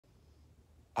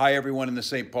Hi, everyone in the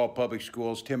St. Paul Public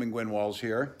Schools. Tim and Gwen Walz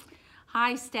here.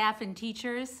 Hi, staff and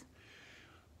teachers.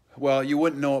 Well, you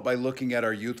wouldn't know it by looking at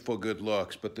our youthful good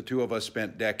looks, but the two of us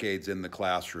spent decades in the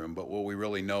classroom. But what we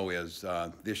really know is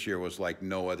this year was like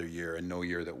no other year and no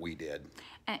year that we did.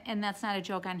 And that's not a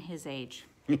joke on his age.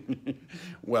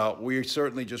 Well, we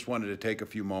certainly just wanted to take a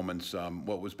few moments.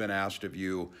 What was been asked of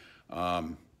you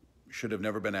should have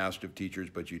never been asked of teachers,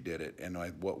 but you did it. And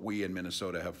what we in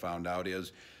Minnesota have found out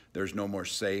is there's no more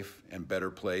safe and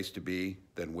better place to be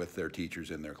than with their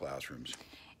teachers in their classrooms.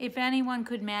 If anyone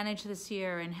could manage this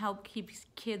year and help keep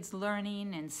kids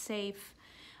learning and safe,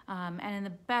 and in the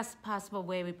best possible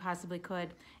way we possibly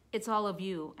could, it's all of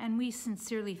you. And we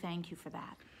sincerely thank you for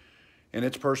that. And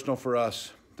it's personal for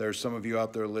us. There's some of you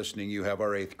out there listening. You have our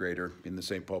 8th grader in the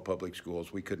St. Paul Public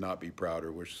Schools. We could not be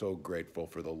prouder. We're so grateful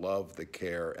for the love, the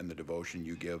care, and the devotion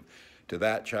you give to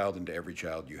that child and to every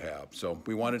child you have. So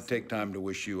we wanted to take time to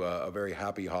wish you a very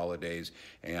happy holidays,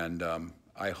 and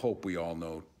I hope we all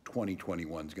know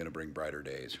 2021 is going to bring brighter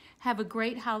days. Have a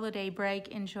great holiday break.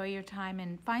 Enjoy your time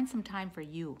and find some time for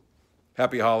you.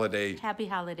 Happy holidays. Happy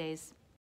holidays.